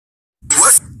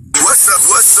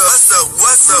What's up?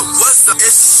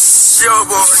 It's your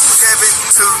boy Kevin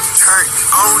to turn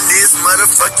on this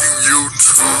motherfucking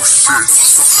YouTube shit.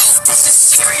 This is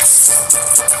serious.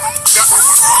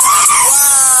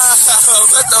 Wow,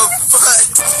 what the fuck?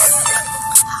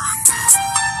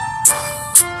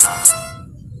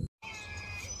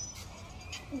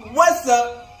 What's up?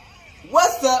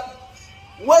 What's up?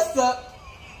 What's up?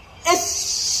 It's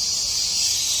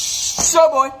your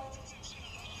boy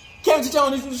Kevin to turn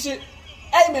on this YouTube shit.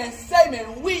 Hey man, say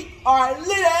man, we are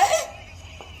Lled.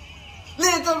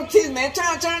 Lled to the kids, man.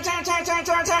 Turn.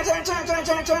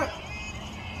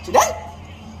 Today,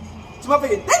 it's my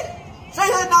biggest day. Say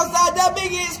nothing outside that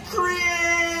biggest crib.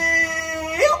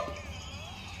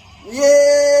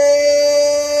 Yes,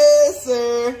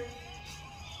 sir.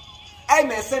 Hey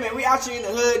man, say man, we out here in the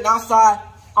hood and outside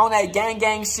on that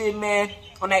gang shit, man.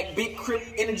 On that big crib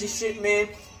energy shit, man.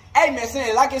 Hey man,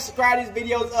 say like and subscribe these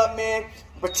videos up, man.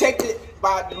 Protected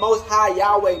by the Most High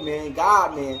Yahweh, man.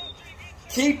 God, man.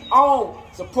 Keep on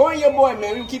supporting your boy,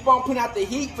 man. We keep on putting out the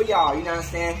heat for y'all. You know what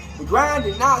I'm saying? The grind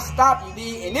did not stop, you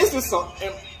dig? And this is some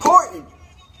important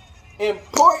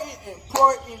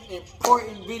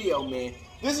video, man.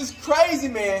 This is crazy,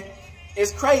 man.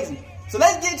 It's crazy. So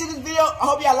let's get into this video. I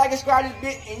hope y'all like and subscribe this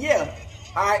bit. And yeah.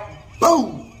 Alright.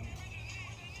 Boom.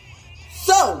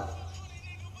 So,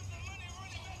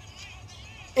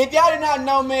 if y'all did not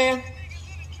know, man,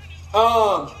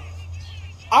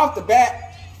 off the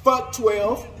bat, fuck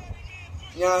 12.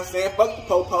 You know what I'm saying? Fuck the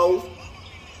popos.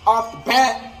 Off the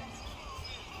bat,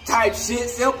 type shit,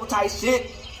 simple type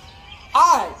shit.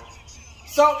 Alright.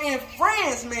 So in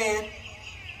France, man,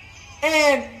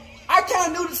 and I kind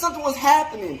of knew that something was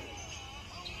happening.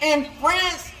 In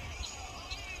France,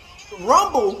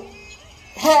 Rumble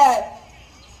had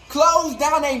closed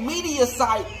down a media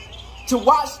site to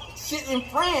watch shit in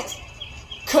France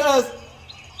because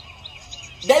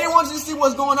they didn't want you to see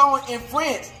what's going on in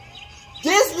France.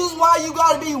 This is why you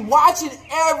gotta be watching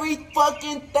every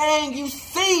fucking thing you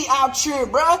see out here,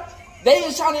 bruh. They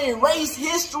is trying to erase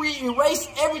history, erase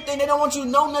everything. They don't want you to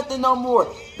know nothing no more.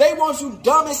 They want you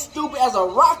dumb and stupid as a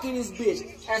rock in this bitch.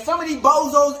 And some of these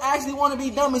bozos actually want to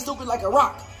be dumb and stupid like a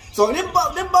rock. So them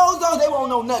bozos, they won't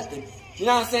know nothing. You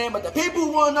know what I'm saying? But the people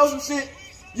who want to know some shit,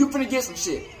 you finna get some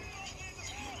shit.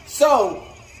 So,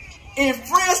 in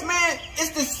France, man,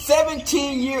 it's this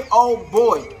 17-year-old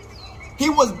boy. He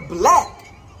was black.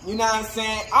 You know what I'm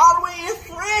saying? All the way in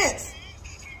France.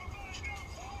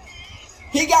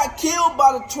 He got killed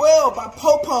by the 12, by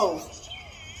popos.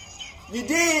 You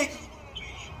dig?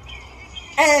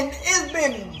 And it's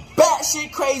been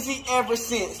batshit crazy ever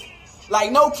since.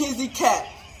 Like, no kizzy cat.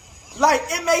 Like,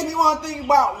 it makes me want to think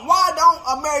about why don't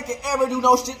America ever do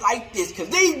no shit like this? Because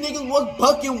these niggas was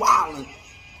bucking wildin'.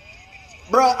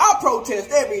 Bruh, I protest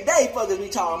every day, fuckers be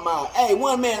talking about. Hey,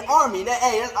 one-man army,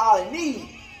 that's all they need.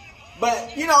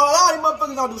 But, you know, a lot of these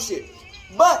motherfuckers don't do shit.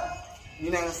 But, you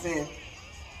know what I'm saying?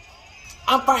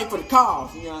 I'm fighting for the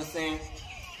cause, you know what I'm saying?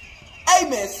 Hey,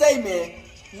 man, say, man,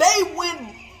 they went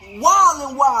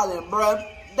wildin', bruh.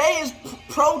 They is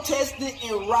protesting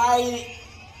and rioting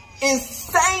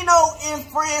insano in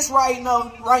France right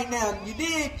now. You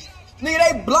dig? Nigga,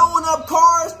 they blowing up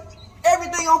cars.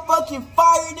 Everything on fucking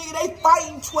fire, nigga. They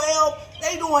fighting 12.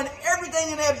 They doing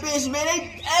everything in that bitch, man.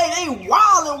 They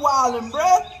wildin',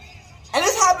 bruh. And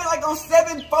this happened like on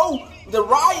 7/4, the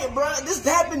riot, bruh. This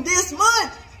happened this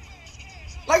month.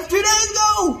 Like 2 days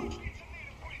ago.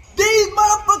 These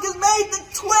motherfuckers made the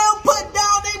 12 put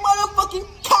down they motherfucking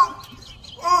cop,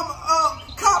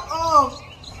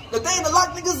 the thing to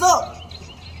lock niggas up.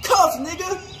 Cuffs,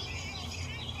 nigga.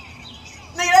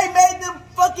 Nigga, they made them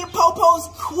fucking popos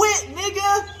quit,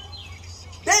 nigga.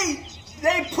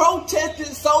 They protested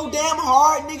so damn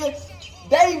hard, nigga.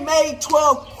 They made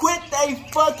 12 quit they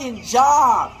fucking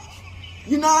job.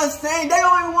 You know what I'm saying? They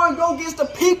don't even want to go against the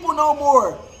people no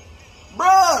more.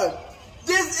 Bruh,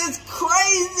 this is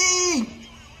crazy.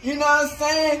 You know what I'm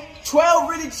saying? 12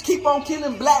 really just keep on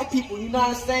killing black people, you know what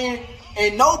I'm saying?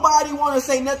 And nobody want to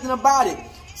say nothing about it.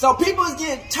 So people is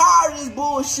getting tired of this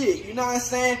bullshit, you know what I'm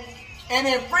saying? And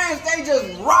in France, they just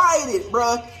rioted,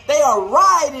 bruh. They are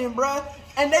rioting, bruh.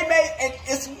 And they made, and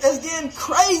it's getting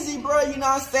crazy, bruh, you know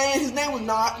what I'm saying? His name was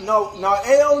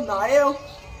Nahel.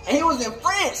 And he was in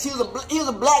France. He was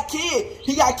a black kid.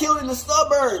 He got killed in the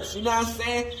suburbs, you know what I'm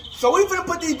saying? So we finna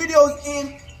put these videos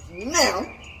in now.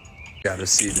 Gotta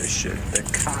see this shit. The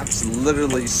cops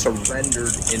literally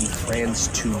surrendered in France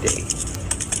today.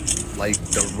 Like,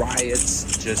 the riots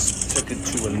just took it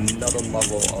to another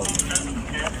level of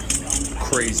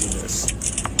craziness.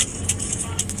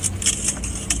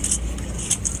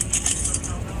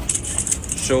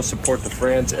 show support to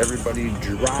France. Everybody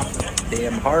drop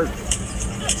damn heart.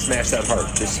 Smash that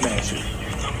heart. Just smash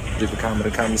it. Leave a comment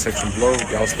in the comment section below.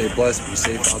 Y'all stay blessed. Be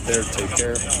safe out there. Take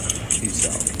care. Peace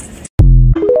out.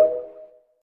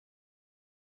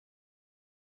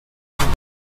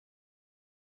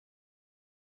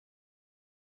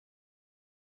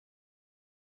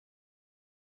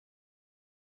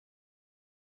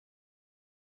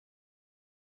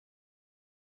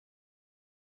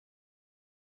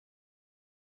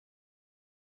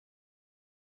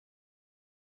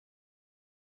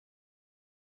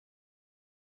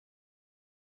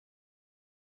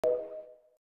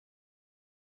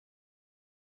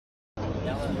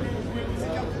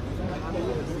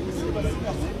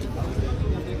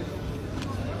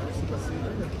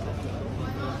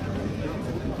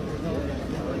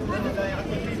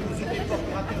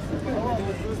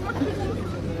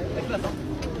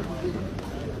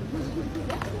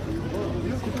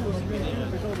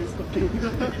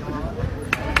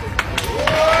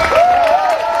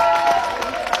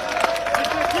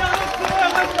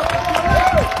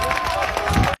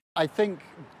 I think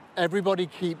everybody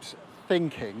keeps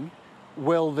thinking,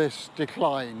 will this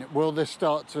decline? Will this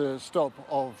start to stop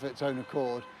of its own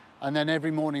accord? And then every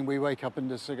morning we wake up and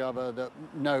discover that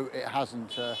no, it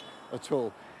hasn't at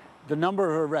all. The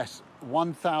number of arrests,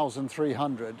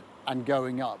 1,300 and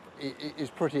going up,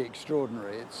 is pretty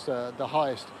extraordinary. It's the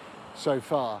highest so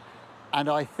far. And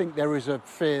I think there is a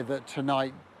fear that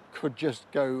tonight could just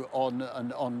go on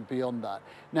and on beyond that.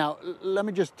 Now, let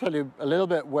me just tell you a little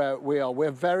bit where we are.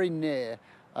 We're very near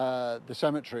the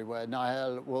cemetery where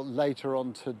Nahel will later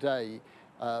on today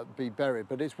be buried.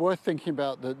 But it's worth thinking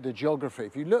about the geography.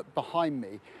 If you look behind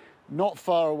me, not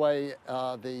far away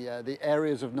are the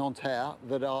areas of Nanterre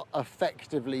that are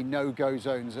effectively no-go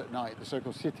zones at night, the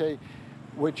so-called cités,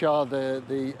 which are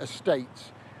the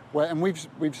estates. And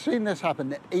we've seen this happen,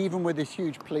 that even with this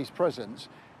huge police presence,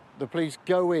 the police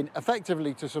go in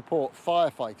effectively to support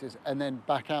firefighters and then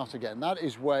back out again. That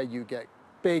is where you get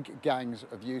big gangs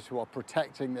of youth who are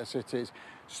protecting their cities,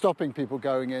 stopping people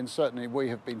going in. Certainly we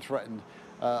have been threatened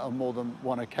on more than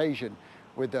one occasion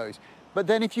with those. But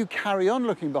then if you carry on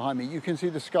looking behind me, you can see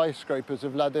the skyscrapers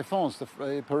of La Défense,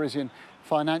 the Parisian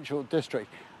financial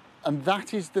district. And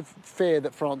that is the fear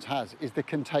that France has, is the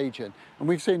contagion. And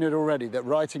we've seen it already, that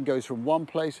rioting goes from one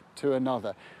place to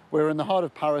another. We were in the heart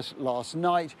of Paris last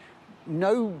night.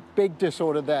 No big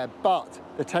disorder there, but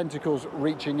the tentacles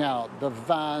reaching out, the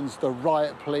vans, the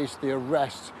riot police, the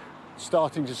arrests,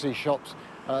 starting to see shops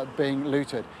being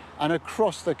looted. And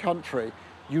across the country,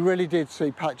 you really did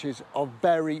see patches of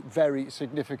very, very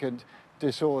significant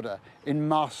disorder. In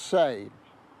Marseille,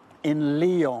 in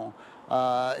Lyon,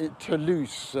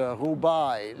 Toulouse,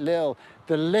 Roubaix, Lille,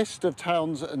 the list of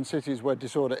towns and cities where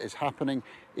disorder is happening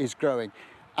is growing.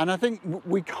 And I think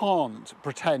we can't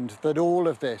pretend that all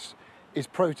of this is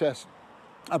protest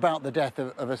about the death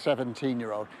of a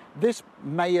 17-year-old. This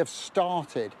may have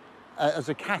started as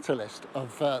a catalyst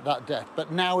of that death, but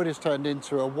now it has turned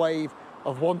into a wave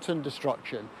of wanton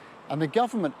destruction, and the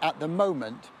government at the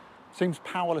moment seems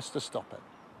powerless to stop it.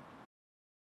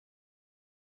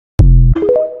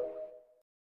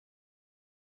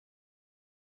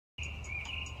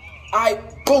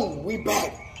 Alright, boom, we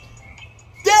back.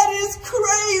 That is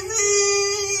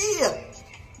crazy!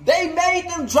 They made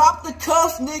them drop the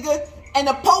cuffs, nigga, and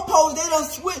the popos, they done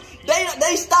switch.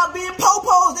 They stopped being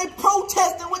popos. They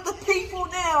protesting with the people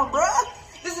now, bruh.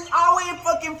 This is all the way in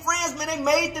fucking France, man. They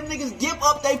made them niggas give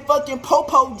up they fucking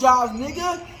popo jobs,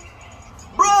 nigga.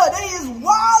 Bruh, they is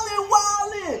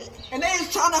wildin'. And they is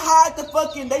trying to hide the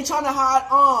fucking, they trying to hide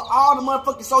all the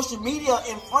motherfucking social media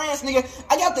in France, nigga.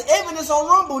 I got the evidence on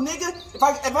Rumble, nigga. If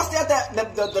I stay at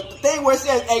that, the thing where it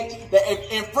says,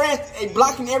 that in France, they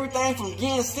blocking everything from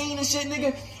getting seen and shit,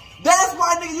 nigga. That's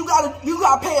why, nigga, you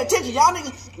gotta pay attention. Y'all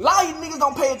niggas, a lot of you niggas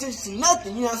don't pay attention to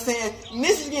nothing, you know what I'm saying? And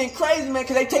this is getting crazy, man,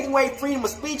 because they taking away freedom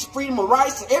of speech, freedom of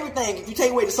rights, and everything if you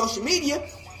take away the social media.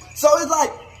 So it's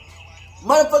like,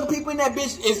 motherfucking people in that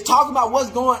bitch is talking about what's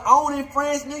going on in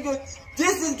France, nigga.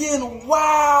 This is getting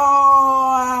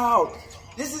wild.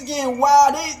 This is getting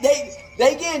wild. They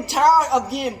getting tired of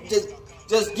getting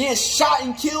just getting shot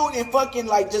and killed and fucking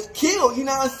like just killed, you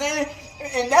know what I'm saying?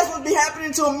 And that's what be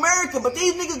happening to America, but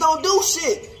these niggas don't do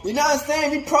shit. You know what I'm saying?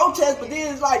 We protest, but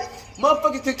then it's like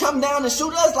motherfuckers to come down and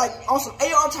shoot us like on some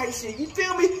AR type shit. You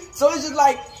feel me? So it's just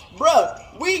like,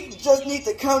 bruh, we just need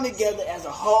to come together as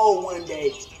a whole one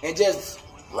day and just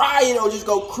riot or just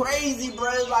go crazy,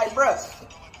 bruh. It's like, bruh,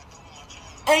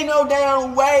 ain't no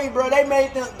damn way, bruh. They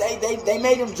made them they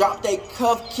made them drop their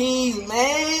cuff keys,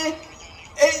 man.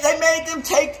 They made them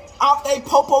take off their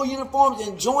popo uniforms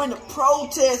and join the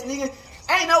protest, nigga.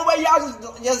 Ain't no way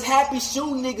y'all just happy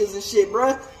shooting niggas and shit,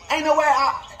 bruh. Ain't no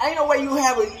way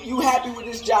you happy with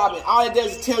this job and all it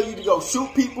does is tell you to go shoot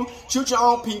people, shoot your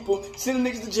own people, send the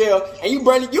niggas to jail, and you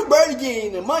barely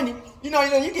getting the money. You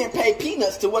getting paid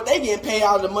peanuts to what they getting paid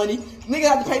out of the money. Niggas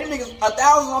have to pay them niggas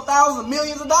 $1,000,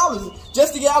 millions of dollars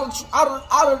just to get out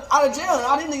of jail, and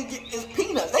all these niggas get is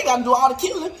peanuts. They gotta do all the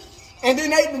killing, and then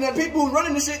the people who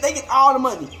running the shit, they get all the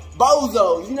money.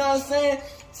 Bozos, you know what I'm saying?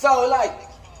 So like,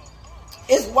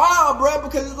 it's wild, bro,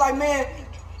 because it's like, man,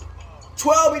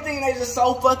 12 be thinking they just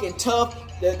so fucking tough.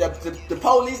 The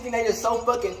police think they just so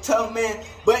fucking tough, man.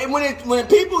 But when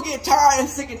people get tired and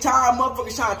sick and tired,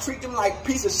 motherfuckers trying to treat them like a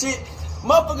piece of shit,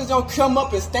 motherfuckers gonna come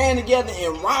up and stand together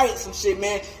and riot some shit,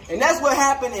 man. And that's what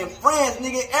happened in France,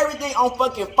 nigga. Everything on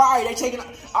fucking fire. They taking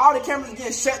all the cameras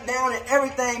getting shut down and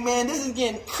everything, man. This is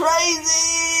getting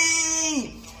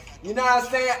crazy. You know what I'm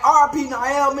saying? R.P.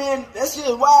 Nahel, man. That shit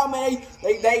is wild, man.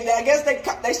 I guess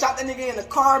they shot that nigga in the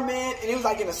car, man, and it was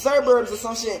like in the suburbs or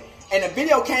some shit. And the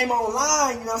video came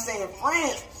online, you know what I'm saying, in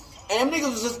France. And them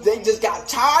niggas they just got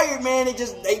tired, man. They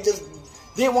just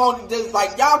didn't want to, just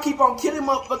like, y'all keep on killing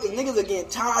motherfuckers. Niggas are getting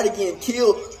tired of getting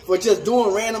killed for just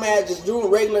doing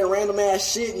regular random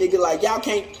ass shit, nigga. Like, y'all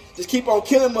can't just keep on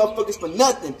killing motherfuckers for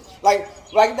nothing. Like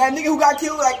that nigga who got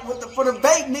killed like for the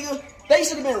vape, nigga. They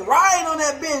should have been rioting on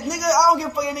that bitch, nigga. I don't give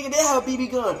a fuck, nigga. They have a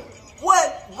BB gun.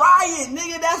 What riot,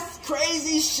 nigga? That's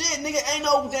crazy shit, nigga. Ain't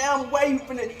no damn way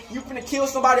you finna kill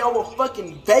somebody over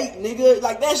fucking vape, nigga.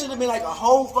 Like, that should have been like a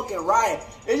whole fucking riot.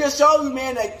 It just shows you,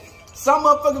 man, that some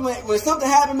motherfuckers, when something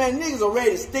happen, man, niggas are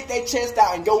ready to stick their chest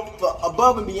out and go for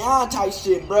above and beyond type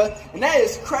shit, bruh. And that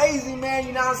is crazy, man,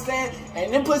 you know what I'm saying?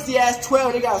 And them pussy ass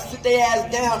 12, they gotta sit their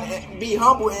ass down and be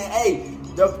humble. And hey,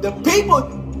 the people,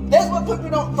 that's what people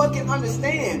don't fucking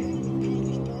understand.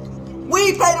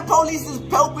 We pay the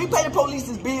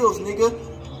police's bills,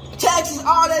 nigga. Taxes,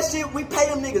 all that shit, we pay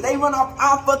them niggas. They run off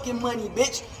our fucking money,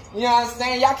 bitch. You know what I'm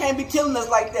saying? Y'all can't be killing us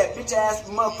like that, bitch ass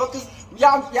motherfuckers.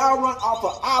 Y'all run off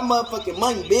of our motherfucking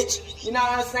money, bitch. You know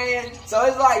what I'm saying? So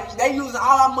it's like they using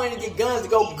all our money to get guns to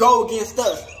go against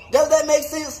us. Does that make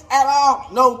sense at all?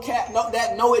 No cap, no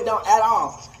it don't at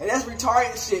all. And that's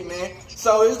retarded shit, man.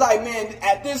 So it's like, man,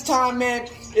 at this time, man,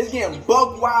 it's getting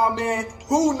buck wild, man.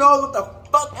 Who knows what the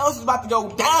fuck else is about to go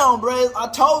down, bro? I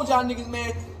told y'all niggas,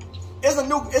 man. It's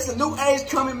a new age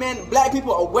coming, man. Black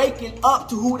people are waking up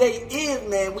to who they is,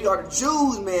 man. We are the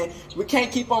Jews, man. We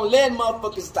can't keep on letting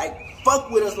motherfuckers like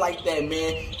fuck with us like that,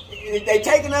 man. If they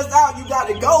taking us out, you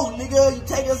gotta go, nigga. You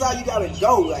take us out, you gotta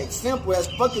go. Like, simple as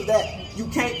fuck as that. You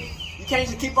can't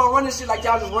just keep on running shit like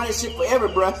y'all just running shit forever,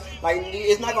 bruh. Like,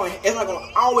 it's not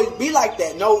gonna always be like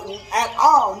that. No, at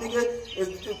all, nigga.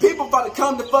 If people about to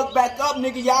come the fuck back up,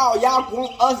 nigga, y'all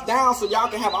want us down so y'all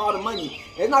can have all the money.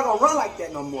 It's not gonna run like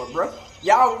that no more, bruh.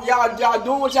 Y'all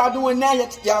doing what y'all doing now.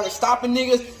 Y'all stopping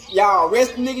niggas. Y'all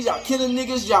arresting niggas. Y'all killing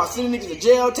niggas. Y'all sending niggas to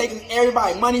jail, taking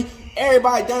everybody money.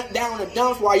 Everybody down in the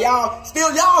dumps while y'all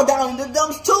down in the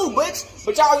dumps too, bitch.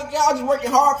 But y'all just working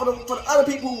hard for the other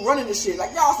people who running this shit.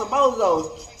 Like, y'all some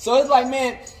bozos. So it's like,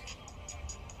 man,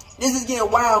 this is getting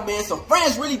wild, man. So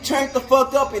France really turned the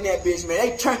fuck up in that bitch, man.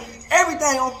 They turned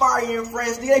everything on fire here in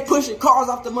France, nigga. They pushing cars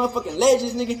off the motherfucking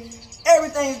ledges, nigga.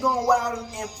 Everything's going wild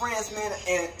in France, man.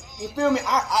 And you feel me?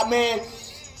 Man,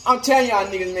 I'm telling y'all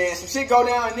niggas, man, some shit go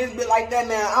down in this bit like that,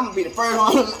 man, I'm gonna be the first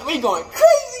one. We going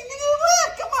crazy, nigga.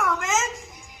 What? Come on, man.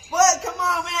 What? Come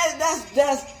on, man.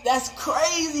 That's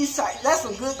crazy. That's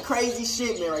some good crazy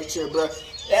shit, man, right here, bro.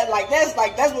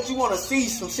 That's what you want to see,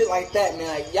 some shit like that, man.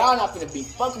 Like, y'all not finna be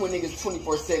fucking with niggas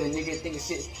 24/7, niggas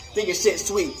thinking shit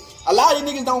sweet. A lot of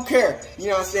these niggas don't care. You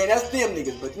know what I'm saying? That's them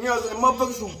niggas. But you know what I'm saying?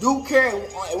 Motherfuckers who do care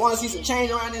and want to see some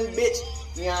change around this bitch,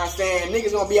 you know what I'm saying?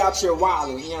 Niggas gonna be out here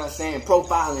wilding, you know what I'm saying?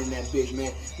 Profiling that bitch,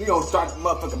 man. We gonna start the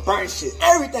motherfucking burn shit.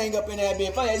 Everything up in that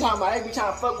bitch. Fuck, they talking about, they be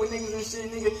trying to fuck with niggas and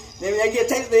shit, nigga. Then they get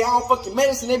tasted their own fucking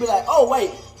medicine. They be like, oh, wait,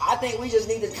 I think we just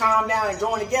need to calm down and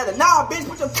join together. Nah, bitch,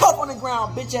 put your cup on the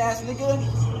ground, bitch ass nigga.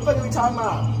 What the fuck are we talking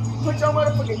about? Put your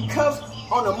motherfucking cuffs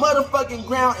on the motherfucking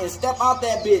ground and step out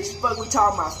that bitch. Fuck we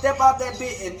talking about. Step out that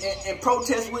bitch and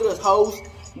protest with us, hoes.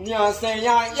 You know what I'm saying?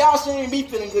 Y'all shouldn't be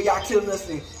feeling good. Y'all killing us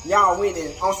and y'all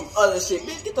winning on some other shit.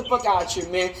 Bitch, get the fuck out of here,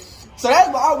 man. So that's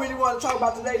what I really want to talk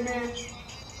about today, man.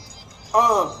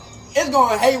 It's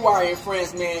going haywire in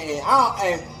France, man.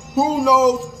 And who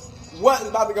knows what is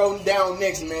about to go down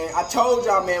next, man. I told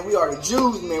y'all, man, we are the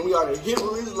Jews, man. We are the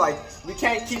Hebrews. Like, we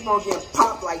can't keep on getting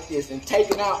popped like this and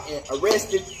taken out and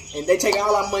arrested. And they take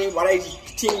all our money while they just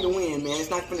continue to win, man. It's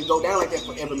not gonna go down like that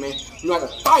forever, man. We gonna have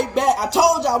to fight back. I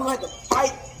told y'all we gonna have to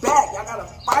fight back. Y'all gotta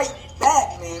fight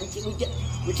back, man.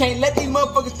 We can't let these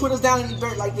motherfuckers put us down in the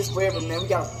dirt like this forever, man. We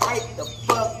gotta fight the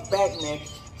fuck back, man.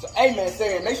 So, hey, man,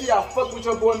 saying, make sure y'all fuck with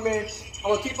your boy, man.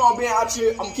 I'm gonna keep on being out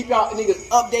here. I'm gonna keep y'all niggas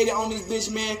updated on this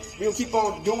bitch, man. We gonna keep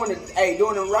on doing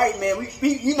it right, man.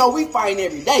 We you know, we fighting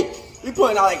every day. We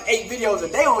putting out like 8 videos a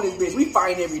day on this bitch. We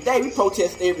fighting every day. We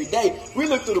protest every day. We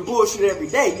look through the bullshit every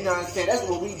day. You know what I'm saying? That's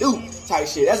what we do, type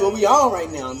shit. That's what we on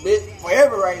right now, bitch.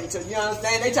 Forever right until, you know what I'm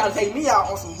saying? They trying to take me out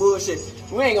on some bullshit.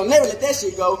 We ain't gonna never let that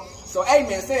shit go. So, hey,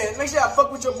 man, saying, make sure y'all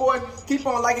fuck with your boy. Keep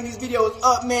on liking these videos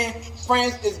up, man.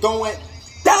 France is going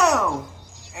down.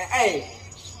 And, hey,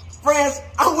 France,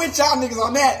 I'm with y'all niggas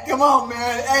on that. Come on,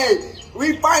 man. Hey,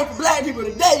 we fighting for black people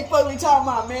today. Fuck what we talking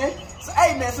about, man. So,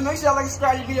 hey, man, so make sure y'all like,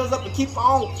 subscribe your videos up and keep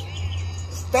on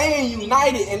staying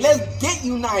united. And let's get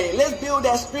united. Let's build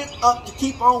that strength up to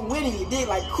keep on winning. You did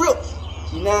like Crip.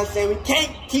 You know what I'm saying? We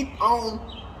can't keep on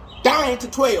dying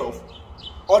to 12.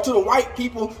 Or to the white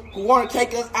people who want to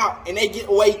take us out and they get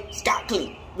away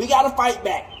scot-clean. We got to fight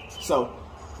back. So,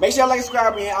 make sure y'all like,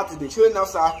 subscribe, and out this bitch. Hood and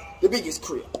outside, the biggest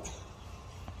crib.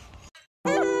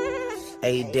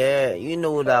 Hey, Dad, you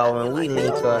know, dog, when we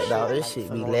link up, dog, this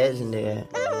shit be legendary.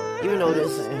 You know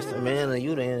this instrumental,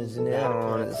 you the engineer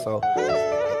on it, so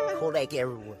Kodak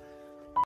everywhere.